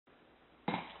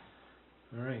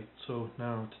Alright, so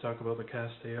now to talk about the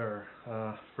castAR.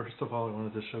 First of all, I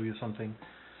wanted to show you something.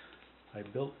 I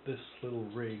built this little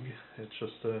rig. It's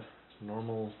just a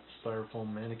normal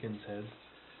styrofoam mannequin's head.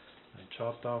 I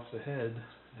chopped off the head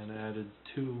and added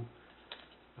two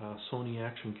Sony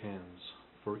action cams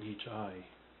for each eye.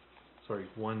 Sorry,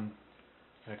 one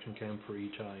action cam for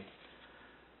each eye.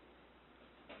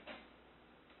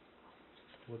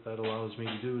 What that allows me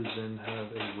to do is then have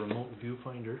a remote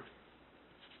viewfinder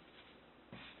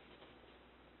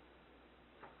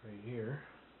right here.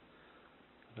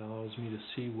 It allows me to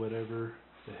see whatever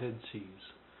the head sees.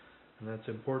 And that's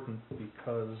important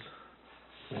because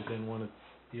I then want to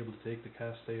be able to take the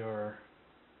castAR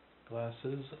glasses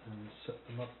and set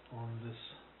them up on this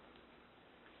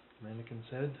mannequin's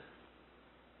head.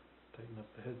 Tighten up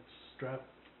the head strap.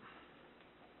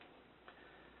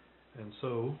 And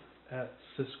so at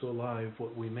CiscoLive,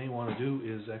 what we may want to do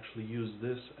is actually use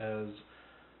this as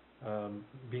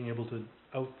being able to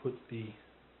output the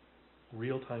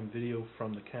real-time video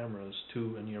from the cameras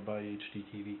to a nearby HD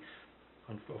TV.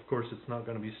 Of course, it's not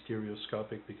going to be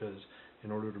stereoscopic because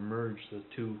in order to merge the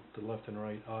left and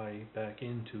right eye back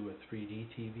into a 3D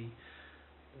TV,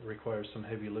 it requires some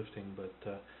heavy lifting,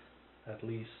 but at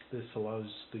least this allows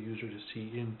the user to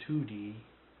see in 2D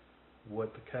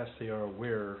what the castAR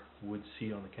wearer would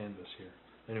see on the canvas here.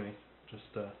 Anyway, just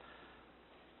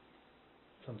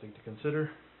something to consider.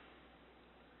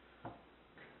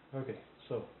 Okay,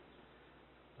 so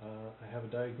I have a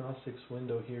diagnostics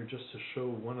window here just to show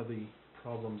one of the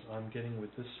problems I'm getting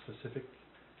with this specific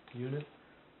unit.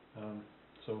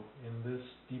 So in this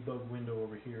debug window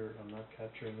over here, I'm not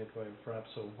capturing it by a frap,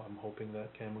 so I'm hoping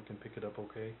that camera can pick it up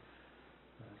okay.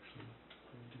 Actually,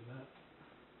 let me do that.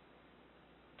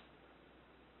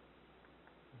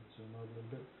 Zoom out a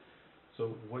little bit.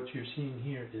 So what you're seeing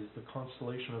here is the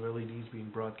constellation of LEDs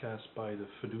being broadcast by the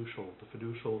fiducial. The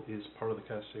fiducial is part of the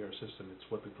castAR system. It's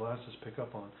what the glasses pick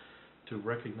up on to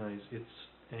recognize its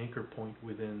anchor point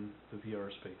within the VR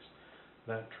space.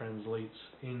 That translates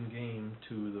in-game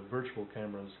to the virtual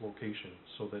camera's location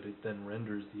so that it then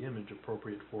renders the image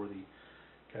appropriate for the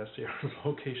castAR's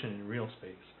location in real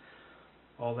space.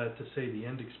 All that to say, the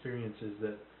end experience is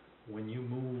that when you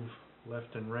move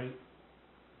left and right,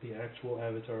 the actual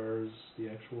avatars, the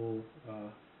actual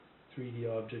 3D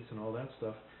objects and all that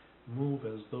stuff move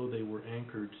as though they were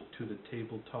anchored to the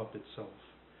tabletop itself.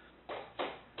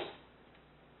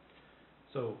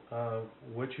 So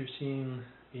what you're seeing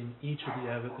in each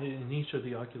of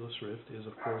the Oculus Rift is,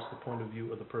 of course, the point of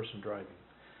view of the person driving.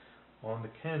 On the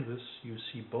canvas, you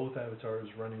see both avatars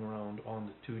running around on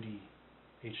the 2D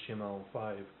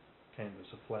HTML5 canvas,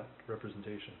 a flat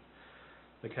representation.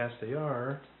 The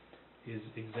castAR is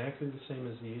exactly the same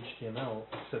as the HTML,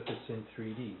 except it's in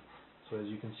 3D. So as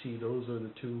you can see, those are the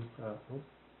two.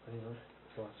 Hang on,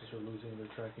 glasses are losing their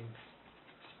tracking.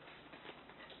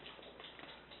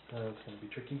 It's going to be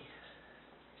tricky.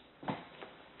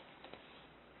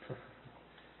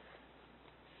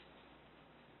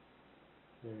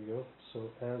 There you go. So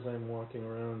as I'm walking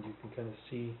around, you can kind of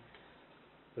see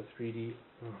the 3D.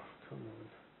 Oh, come on.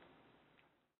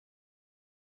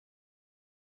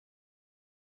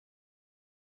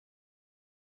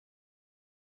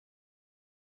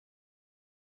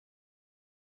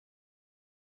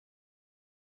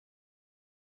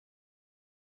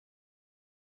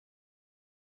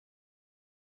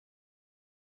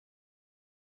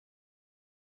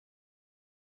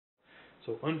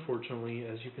 So unfortunately,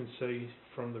 as you can see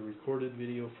from the recorded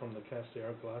video from the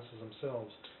castAR glasses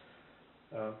themselves,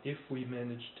 if we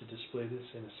manage to display this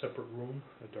in a separate room,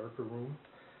 a darker room,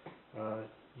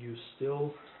 you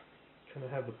still kind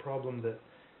of have the problem that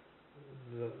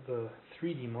the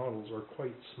 3D models are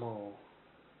quite small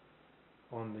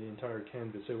on the entire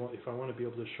canvas. If I want to be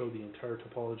able to show the entire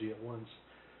topology at once,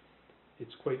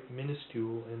 it's quite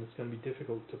minuscule, and it's going to be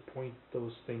difficult to point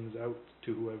those things out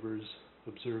to whoever's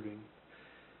observing.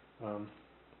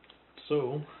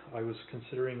 So I was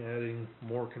considering adding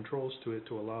more controls to it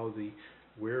to allow the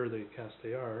wearer of the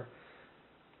castAR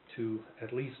to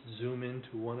at least zoom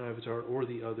into one avatar or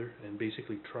the other and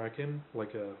basically track him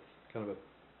like a kind of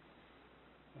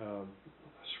a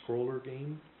scroller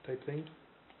game type thing,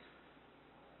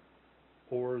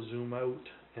 or zoom out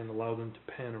and allow them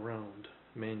to pan around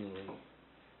manually.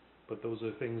 But those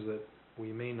are things that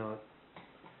we may not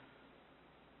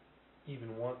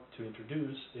even want to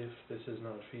introduce if this is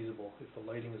not feasible, if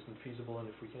the lighting isn't feasible, and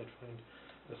if we can't find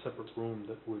a separate room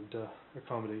that would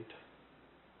accommodate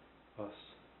us.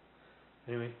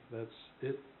 Anyway, that's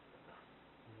it.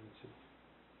 Let's see.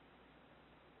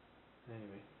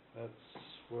 Anyway, that's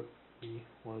what we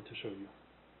wanted to show you.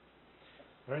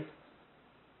 Alright,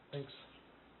 thanks.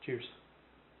 Cheers.